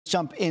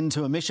jump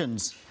into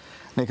emissions.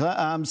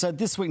 Nicola, so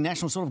this week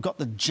National sort of got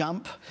the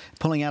jump,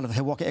 pulling out of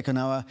He Waka Eke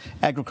Noa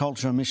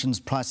agriculture emissions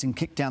pricing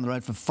kicked down the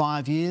road for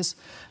 5 years.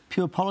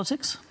 Pure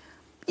politics?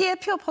 Yeah,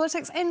 pure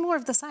politics and more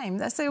of the same.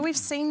 So we've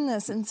seen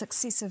this in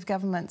successive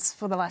governments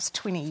for the last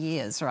 20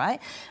 years, right?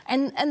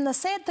 And the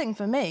sad thing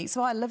for me,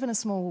 so I live in a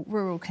small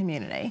rural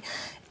community,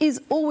 is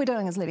all we're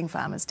doing is letting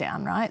farmers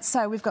down, right?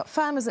 So we've got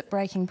farmers at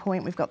breaking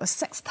point. We've got the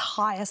 6th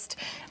highest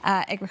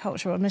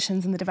agricultural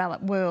emissions in the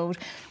developed world.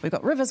 We've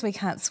got rivers we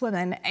can't swim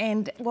in.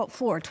 And what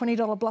for? A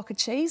 $20 block of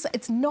cheese?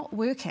 It's not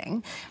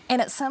working.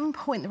 And at some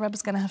point, the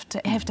rubber's going to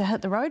have to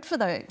hit the road for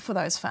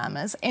those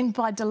farmers. And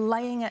by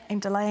delaying it and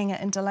delaying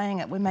it and delaying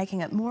it, we're making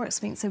it more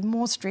expensive,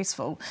 more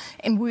stressful,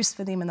 and worse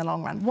for them in the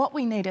long run. What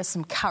we need is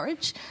some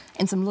courage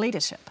and some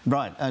leadership.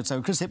 Right.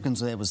 So Chris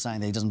Hipkins there was saying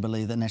that he doesn't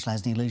believe that National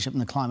has any leadership in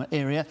the climate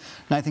area.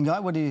 Nathan Guy,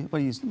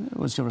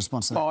 what's your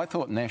response to that? Oh, I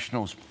thought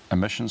National's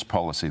emissions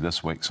policy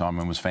this week,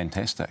 Simon, was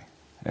fantastic.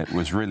 It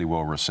was really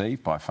well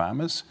received by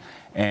farmers,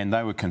 and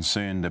they were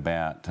concerned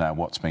about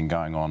what's been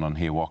going on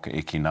He Waka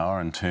Eke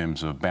Noa in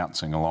terms of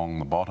bouncing along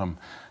the bottom.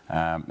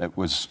 It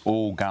was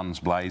all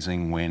guns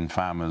blazing when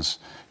farmers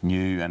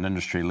knew and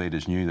industry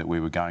leaders knew that we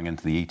were going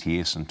into the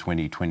ETS in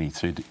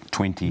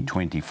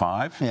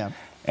 2025. Yeah.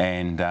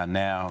 And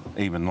now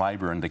even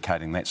Labor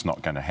indicating that's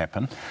not going to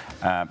happen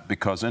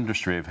because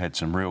industry have had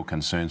some real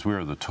concerns. Where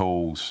are the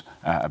tools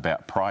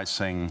about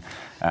pricing?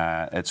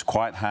 It's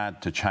quite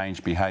hard to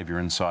change behaviour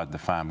inside the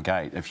farm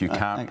gate if you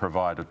can't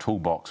provide a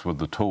toolbox with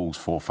the tools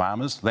for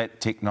farmers. That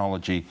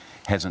technology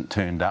hasn't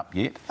turned up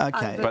yet.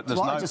 Okay. But there's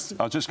I was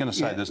just going to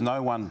say, there's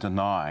no one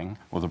denying,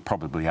 well, there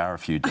probably are a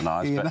few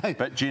deniers,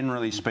 but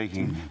generally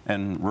speaking,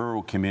 in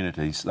rural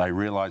communities, they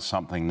realise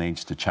something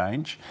needs to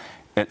change.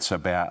 It's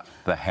about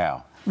the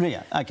how.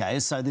 Yeah, OK,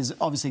 so there's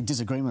obviously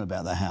disagreement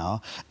about the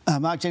how.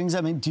 Mark Jennings,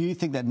 I mean, do you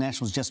think that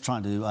National's just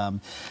trying to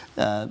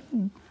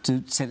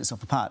set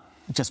itself apart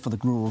just for the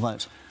rural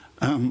vote?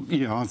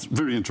 Yeah, I'm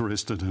very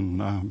interested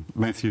in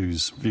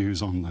Matthew's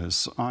views on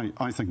this.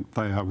 I think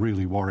they are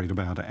really worried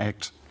about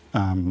ACT.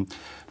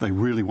 They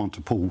really want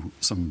to pull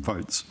some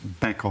votes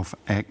back off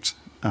ACT.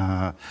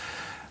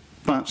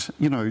 But,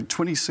 you know,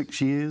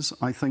 26 years,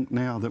 I think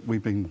now that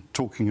we've been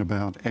talking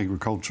about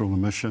agricultural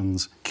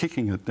emissions,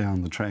 kicking it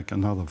down the track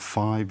another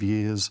 5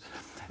 years,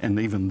 and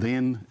even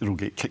then it'll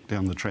get kicked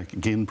down the track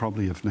again,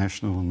 probably if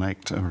National and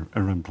ACT are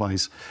in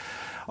place.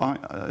 I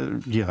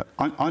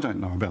don't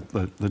know about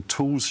the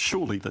tools.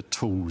 Surely the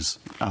tools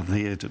are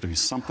there to do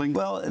something.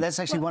 Well, that's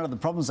actually one of the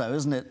problems, though,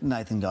 isn't it,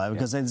 Nathan Guy?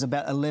 Because there's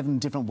about 11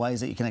 different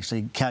ways that you can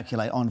actually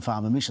calculate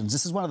on-farm emissions.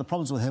 This is one of the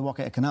problems with He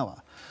Waka Eke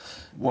Noa.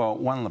 Well,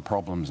 one of the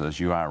problems is,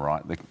 you are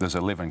right, there's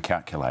 11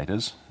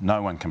 calculators.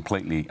 No one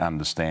completely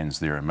understands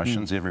their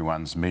emissions.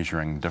 Everyone's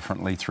measuring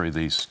differently through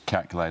these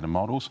calculator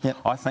models. Yep.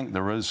 I think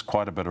there is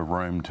quite a bit of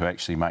room to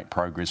actually make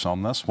progress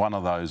on this. One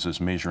of those is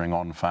measuring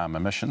on-farm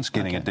emissions,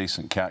 getting a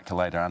decent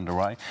calculator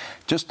underway,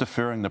 just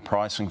deferring the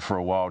pricing for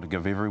a while to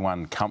give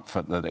everyone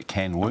comfort that it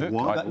can work.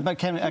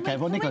 Can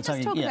we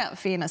just talk about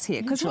fairness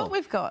here? Because what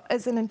we've got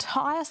is an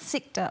entire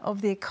sector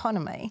of the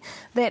economy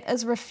that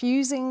is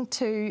refusing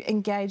to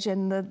engage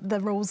in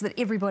the rules that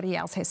everybody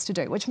else has to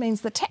do, which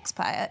means the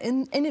taxpayer,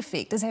 in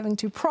effect, is having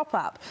to prop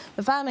up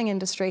the farming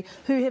industry,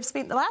 who have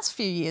spent the last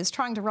few years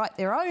trying to write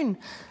their own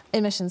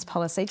emissions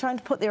policy, trying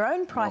to put their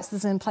own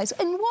prices in place.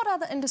 In what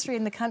other industry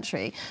in the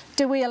country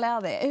do we allow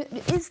that?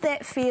 Is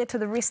that fair to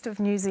the rest of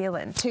New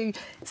Zealand to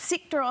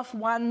sector off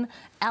one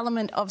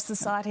element of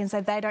society and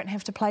say they don't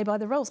have to play by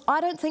the rules?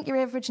 I don't think your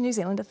average New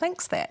Zealander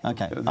thinks that.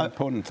 Okay. The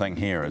important thing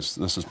here is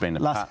this has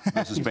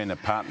been a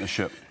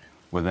partnership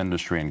with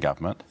industry and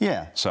government.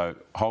 Yeah. So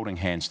holding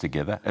hands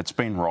together. It's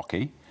been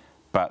rocky,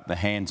 but the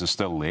hands are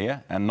still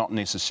there and not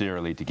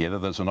necessarily together.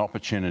 There's an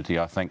opportunity,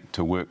 I think,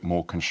 to work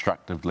more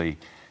constructively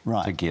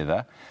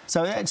together.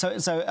 So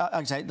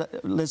okay,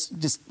 let's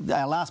just,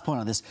 our last point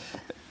on this,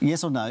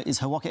 yes or no, is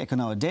He Waka Eke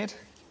Noa dead?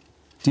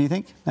 Do you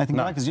think, Nathan?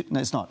 No. No,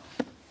 it's not.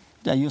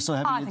 Are you still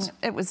happy? I think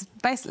it was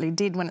basically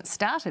dead when it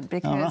started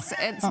because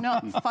it's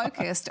not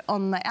focused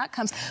on the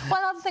outcomes.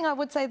 One other thing I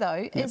would say,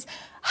 though, is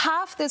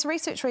there's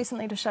research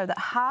recently to show that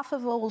half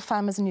of all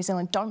farmers in New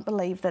Zealand don't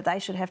believe that they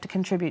should have to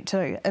contribute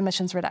to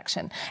emissions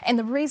reduction. And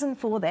the reason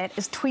for that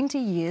is 20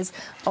 years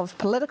of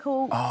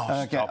political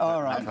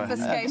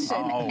obfuscation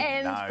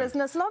and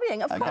business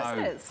lobbying. Of course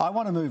it is. I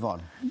want to move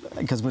on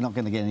because we're not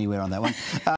going to get anywhere on that one.